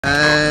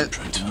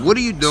What are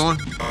you doing?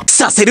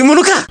 させるも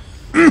のか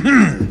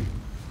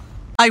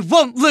I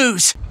won't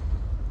lose.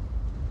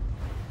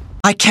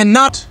 I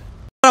cannot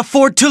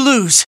afford to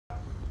lose.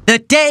 The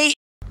day...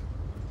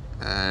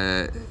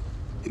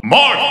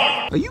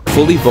 Marth! Are you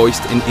fully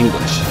voiced in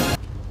English?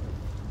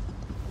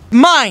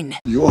 Mine!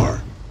 You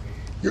are.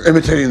 You're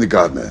imitating the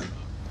God-Man.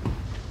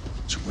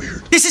 It's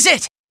weird. This is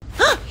it!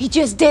 He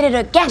just did it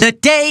again! The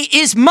day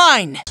is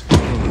mine!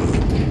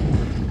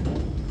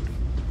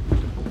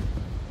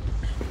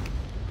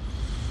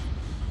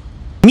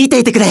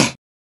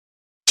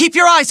 Keep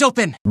your eyes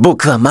open!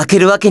 僕は負け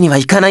るわけには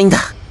いかないんだ。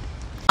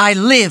I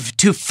live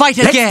to fight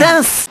Let's again!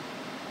 dance!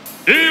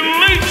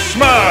 Elite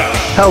Smash!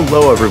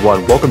 Hello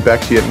everyone, welcome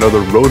back to yet another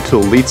Road to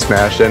Elite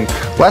Smash, and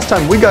last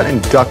time we got in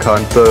Duck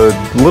Hunt, the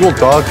little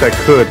dog that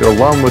could,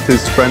 along with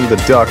his friend the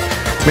Duck,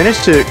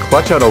 managed to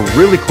clutch out a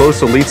really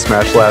close Elite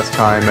Smash last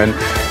time, and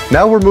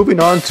now we're moving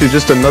on to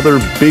just another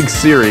big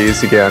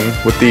series again,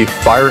 with the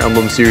Fire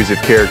Emblem series of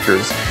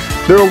characters.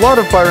 There are a lot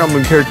of Fire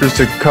Emblem characters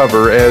to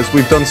cover, as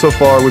we've done so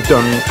far. We've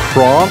done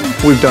Chrom,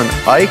 we've done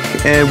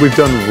Ike, and we've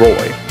done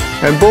Roy.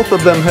 And both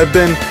of them have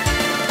been,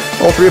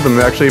 all three of them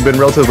actually have been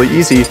relatively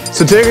easy.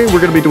 So today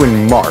we're going to be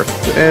doing Marth.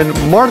 And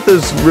Marth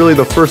is really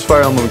the first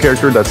Fire Emblem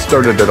character that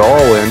started it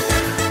all, and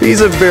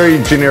he's a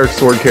very generic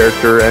sword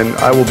character, and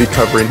I will be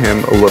covering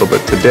him a little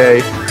bit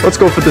today. Let's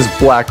go for this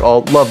black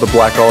ult. Love the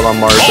black ult on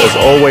Marth as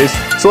always.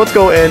 So let's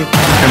go in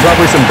and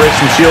probably break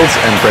some shields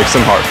and break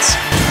some hearts.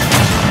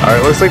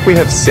 Alright, looks like we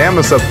have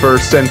Samus up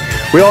first, and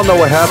we all know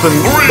what happened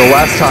the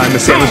last time that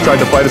Samus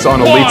tried to fight us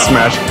on Elite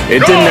Smash.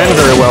 It didn't end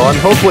very well, and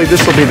hopefully this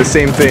will be the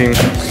same thing.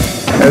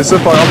 As so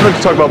far, I'm going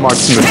to talk about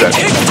Marth's moveset.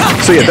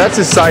 So yeah, that's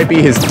his side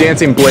B, his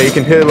dancing blade,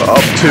 can hit him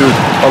up to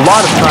a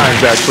lot of times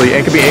actually,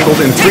 and can be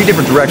angled in 3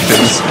 different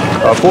directions.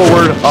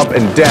 Forward, up,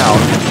 and down,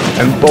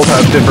 and both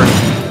have different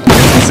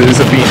instances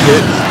of being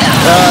hit.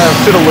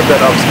 Should have lived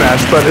that up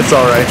smash, but it's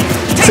alright.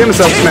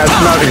 Samus up smash,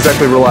 not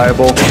exactly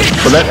reliable,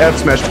 but that F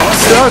smash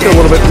stuck a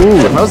little bit.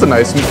 Ooh, that was a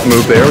nice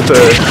move there with the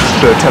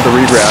tether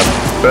regrab.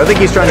 But I think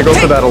he's trying to go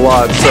for that a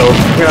lot, so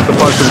we're gonna have to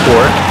punish him for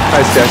it.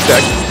 Nice dash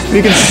attack.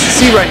 You can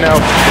see right now,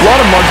 a lot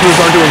of Marth moves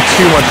aren't doing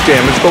too much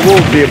damage, but we'll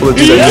be able to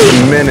do that in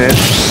just a minute.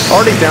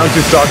 Already down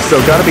 2 stocks, so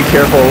gotta be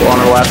careful on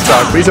our last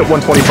stock. But he's at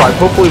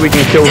 125. Hopefully we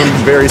can kill him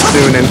very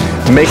soon and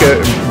make a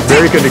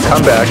very good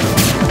comeback,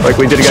 like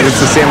we did against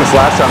the Samus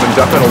last time in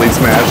Duck Hunt Elite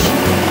Smash.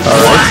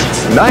 Alright,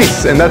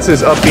 nice, and that's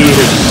his up B,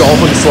 his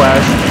dolphin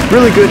slash.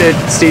 Really good at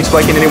stage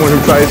spiking anyone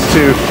who tries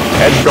to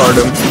edge guard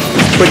him.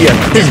 But yeah,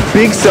 his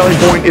big selling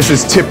point is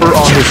his tipper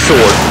on his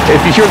sword.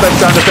 If you hear that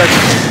sound effect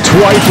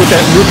twice with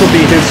that neutral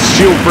B, his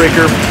shield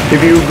breaker,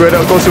 if you go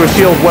close to a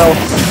shield, well,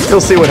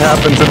 you'll see what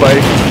happens if I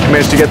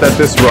manage to get that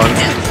this run.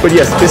 But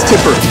yes, this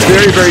tipper,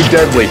 very, very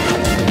deadly.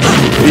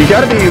 You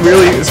gotta be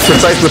really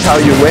precise with how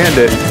you land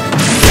it.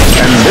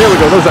 And there we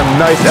go, that was a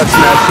nice F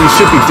smash. He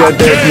should be dead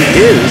there,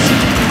 he is.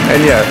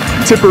 And yeah,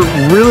 tipper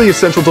really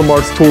essential to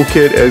Marth's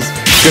toolkit, is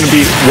going to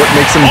be what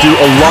makes him do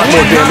a lot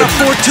more damage.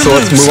 So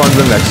let's move on to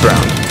the next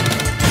round.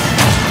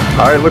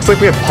 Alright, looks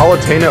like we have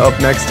Palutena up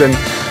next, and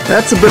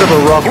that's a bit of a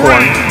rough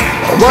one.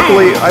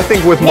 Luckily, I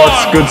think with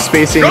Marth's good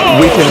spacing,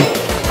 we can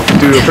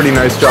do a pretty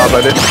nice job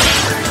at it.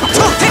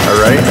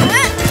 Alright,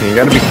 you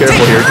gotta be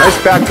careful here. Nice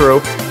back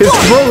throw. His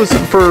throws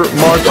for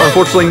Marth are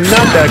unfortunately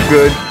not that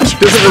good.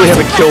 Doesn't really have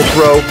a kill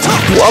throw.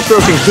 Well, up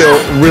throw can kill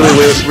really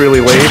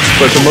late,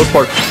 but for the most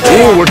part,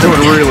 ooh, we're doing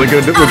really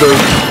good with the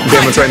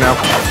damage right now.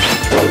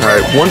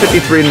 Alright,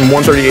 153 and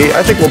 138.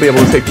 I think we'll be able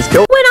to take this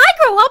kill. When I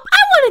grow up,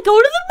 I want to go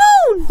to the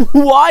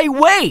moon! Why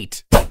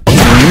wait?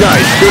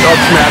 Nice, good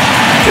up smash.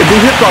 The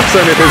hitbox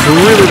on it is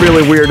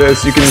really weird,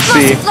 as you can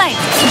see.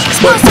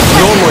 But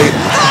normally,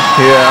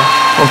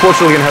 yeah,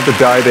 unfortunately gonna have to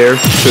die there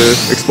to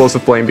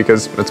Explosive Flame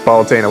because it's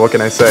Palutena, what can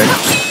I say?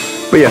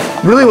 But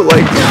yeah, really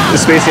like the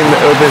spacing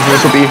of his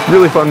initial B.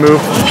 Really fun move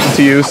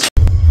to use.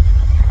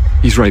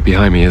 He's right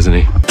behind me, isn't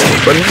he?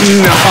 But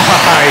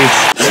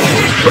nice!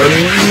 But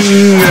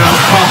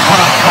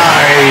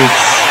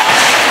nice!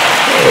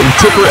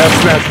 Tipper F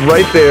smash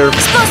right there.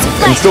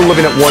 And still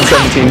living at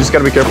 117. Just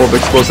gotta be careful of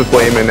Explosive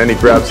Flame and any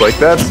grabs like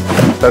that.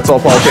 That's all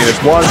Palutena's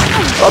wants.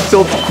 Up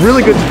tilt,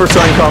 really good for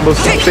starting combos.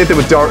 Same thing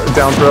with down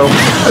throw.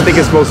 I think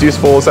his most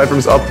useful aside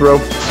from his up throw.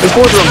 His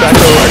forward throw and back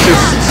throw actually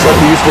is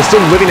slightly useful.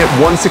 Still living at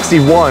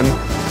 161.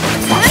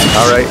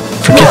 Alright.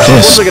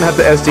 Unfortunately gonna have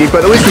to SD,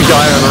 but at least we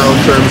die on our own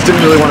terms.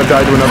 Didn't really want to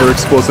die to another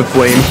Explosive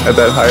Flame at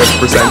that higher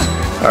percent.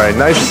 Alright,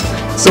 nice.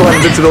 Still have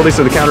invincibility,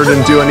 so the counter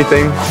didn't do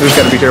anything. We just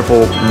gotta be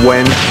careful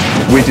when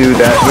we do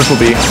that. This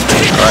will be.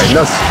 Alright,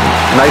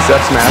 nice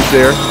F smash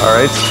there.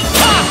 Alright.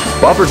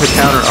 Buffer to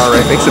counter.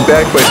 Alright, makes it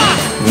back, but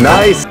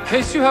nice. In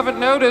case you haven't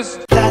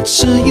noticed,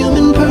 That's a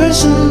human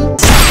person.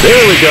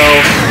 There we go.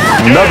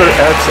 Another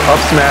F up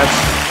smash.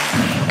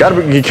 Gotta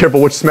be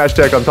careful which smash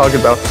tech I'm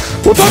talking about.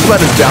 We'll talk about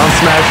his down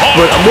smash,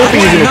 but I won't be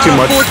using it too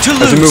much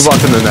as we move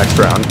on to the next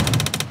round.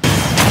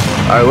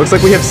 Alright, looks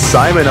like we have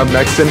Simon up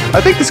next, and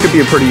I think this could be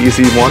a pretty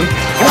easy one.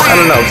 I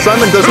don't know,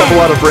 Simon does have a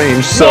lot of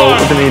range, so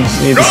we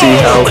need to see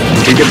how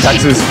he can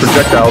attack his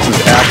projectiles, his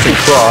axe and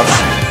cross.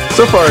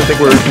 so far I think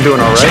we're doing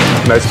alright.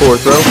 Nice forward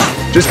throw.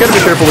 Just gotta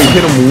be careful we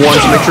hit him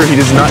once, make sure he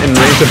is not in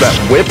range of that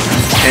whip,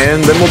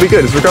 and then we'll be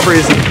good. His recovery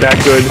isn't that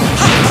good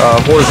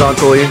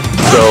horizontally,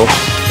 so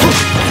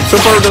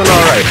far we're doing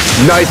alright.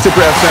 Nice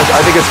tipper F smash. I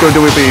think it's going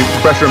to do it,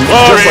 pressure him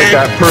just like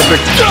that.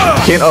 Perfect.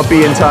 Can't up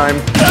B in time.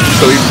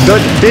 So he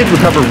did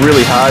recover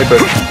really high, but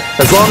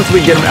as long as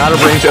we get him out of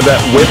range of that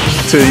whip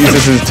to use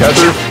this as a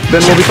tether,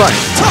 then we'll be fine.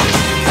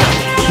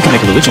 You can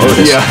make a religion out of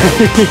this. Yeah.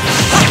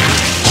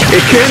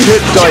 It can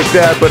hit like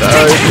that, but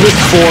missed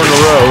 4 in a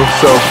row,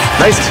 so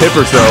nice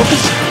tippers though.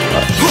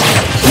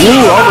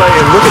 Ooh, alright,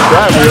 and look at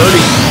that, we're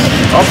already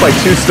up by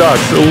 2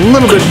 stocks. A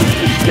little bit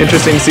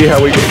interesting to see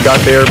how we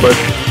got there, but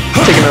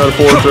take another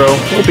forward throw,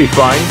 we'll be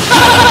fine.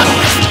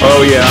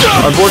 Oh yeah,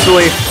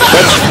 unfortunately,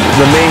 that's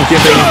the main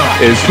giving,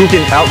 is who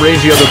can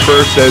outrange the other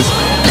first, as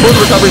both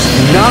recoveries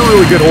not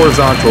really good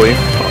horizontally.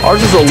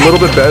 Ours is a little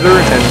bit better,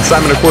 and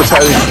Simon of course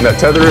has that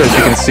tether, as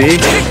you can see.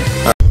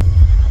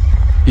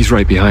 He's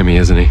right behind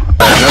me, isn't he?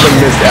 Another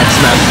missed F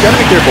smash. Gotta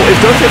be careful. It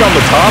does hit on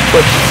the top,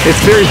 but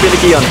it's very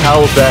finicky on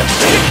how that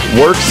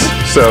works.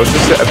 So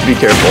just have to be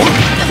careful.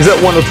 He's at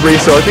 103,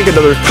 so I think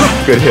another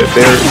good hit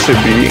there should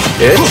be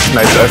it.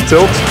 Nice F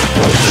tilt.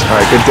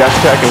 Alright, good dash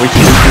attack, and we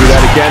should just do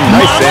that again.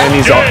 Nice, and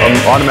he's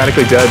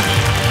automatically dead.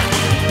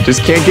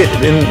 Just can't get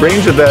in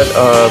range of that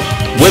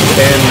whip,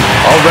 and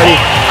already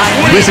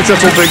 3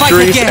 successful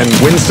victories and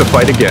wins to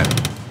fight again.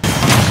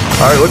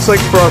 Alright, looks like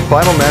for our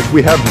final match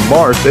we have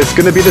Marth. It's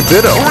going to be the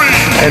Ditto.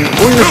 And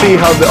we're going to see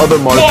how the other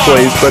Marth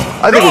plays, but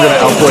I think we're going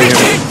to outplay him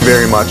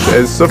very much,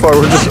 as so far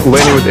we're just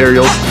landing with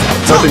aerials.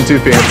 Nothing too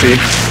fancy.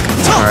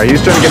 Alright,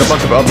 he's trying to get a bunch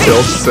of up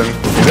tilts, and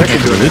he's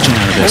actually doing it.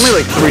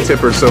 Only like 3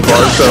 tippers so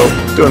far, so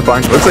doing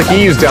fine. Looks like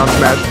he used down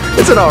smash.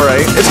 It's an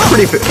alright. It's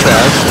pretty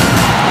fast.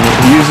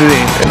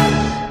 Usually...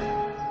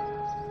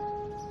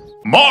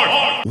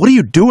 Marth! What are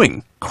you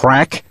doing,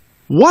 crack?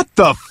 What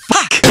the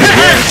fuck?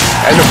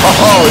 And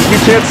oh, you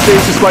can't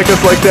stage just like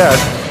us like that.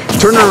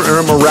 Turn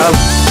him around.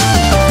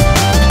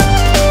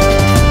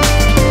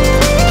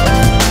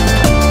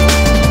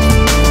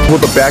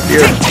 With the back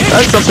air.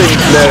 That's something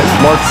that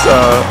Marth's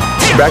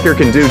back air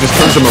can do, just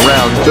turns him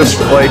around, just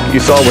like you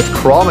saw with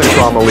Crom and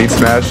Crom Elite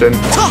Smash. And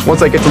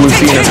once I get to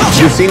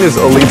Lucina's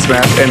Elite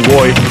Smash, and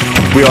Roy,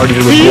 we already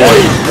did with Roy.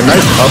 A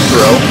nice up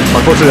throw.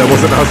 Unfortunately, that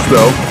wasn't us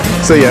though.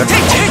 So yeah,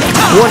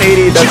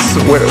 180, that's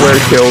where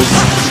it kills.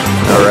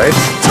 Alright.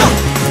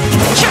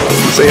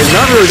 So yeah,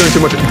 not really doing too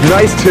much.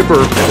 Nice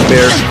tipper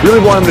there. Really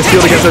want him to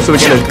shield against us so we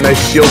get a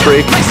nice shield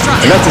break.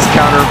 And that's his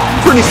counter.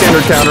 Pretty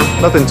standard counter.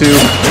 Nothing too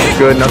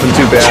good, nothing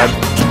too bad.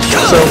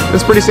 So,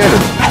 it's pretty standard.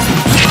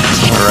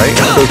 Alright,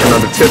 goes for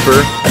another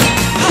tipper.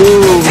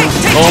 Ooh,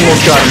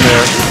 almost got him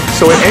there.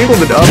 So it angled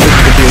it up, as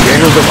you can see. It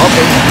angles him up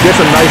and gets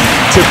a nice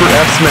tipper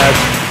F smash.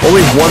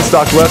 Only 1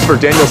 stock left for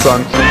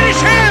Danielson.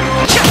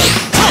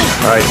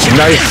 Alright,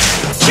 nice.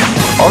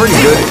 Already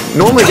good.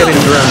 Normally getting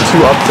around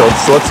 2 up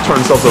tilts, so let's turn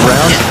ourselves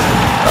around.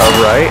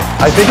 Alright.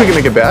 I think we can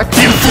make it back.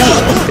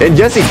 And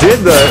yes, he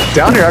did. The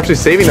down here actually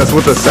saving us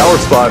with the sour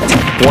spot.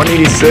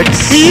 186.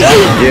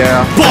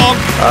 Yeah.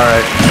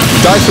 Alright.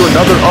 Dies to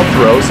another up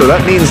throw, so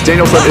that means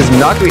Danielson is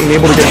not being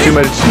able to get too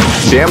much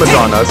damage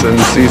on us, and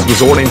he's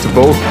resorting to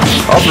both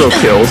up throw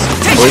kills.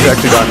 Well, he's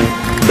actually gotten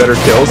better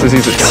kills as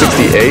he's at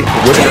 68,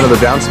 winning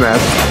another down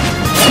smash.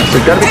 So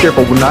gotta be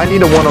careful. 90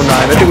 to 109.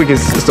 I think we can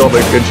still have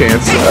a good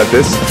chance at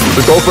this.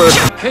 So go for it.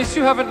 In case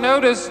you haven't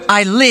noticed,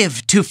 I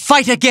live to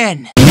fight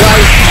again.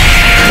 Nice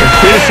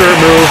finisher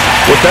move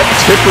with that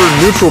tipper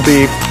neutral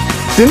B.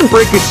 Didn't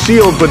break his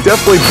shield, but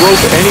definitely broke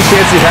any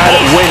chance he had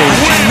at winning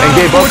and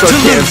gave us our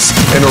chance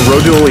in a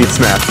road to Elite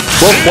Smash.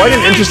 Well, quite an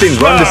interesting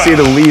run to say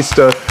the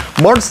least.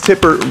 Marth's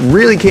tipper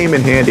really came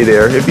in handy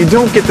there. If you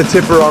don't get the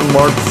tipper on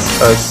Marth's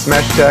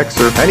smash attacks,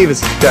 or any of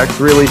his attacks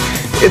really,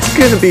 it's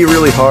going to be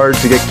really hard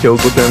to get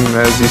kills with him,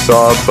 as you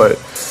saw, but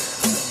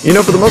you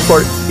know, for the most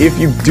part, if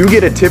you do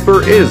get a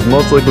tipper, it is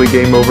most likely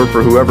game over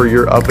for whoever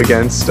you're up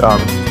against.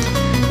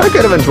 I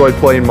kind of enjoyed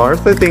playing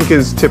Marth. I think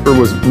his tipper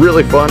was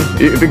really fun.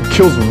 If it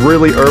kills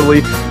really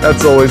early,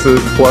 that's always a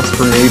plus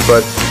for me,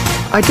 but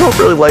I don't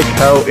really like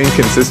how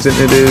inconsistent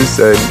it is.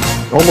 It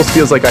almost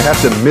feels like I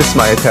have to miss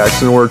my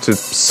attacks in order to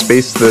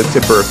space the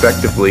tipper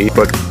effectively,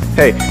 but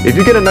hey, if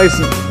you get a nice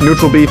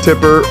neutral B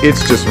tipper,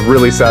 it's just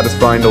really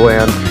satisfying to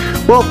land.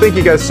 Well, thank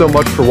you guys so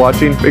much for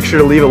watching. Make sure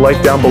to leave a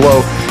like down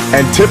below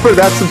and tipper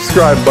that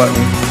subscribe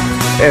button.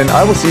 And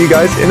I will see you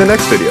guys in the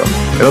next video.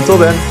 And until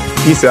then,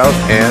 peace out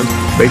and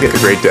make it a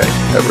great day,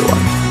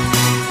 everyone.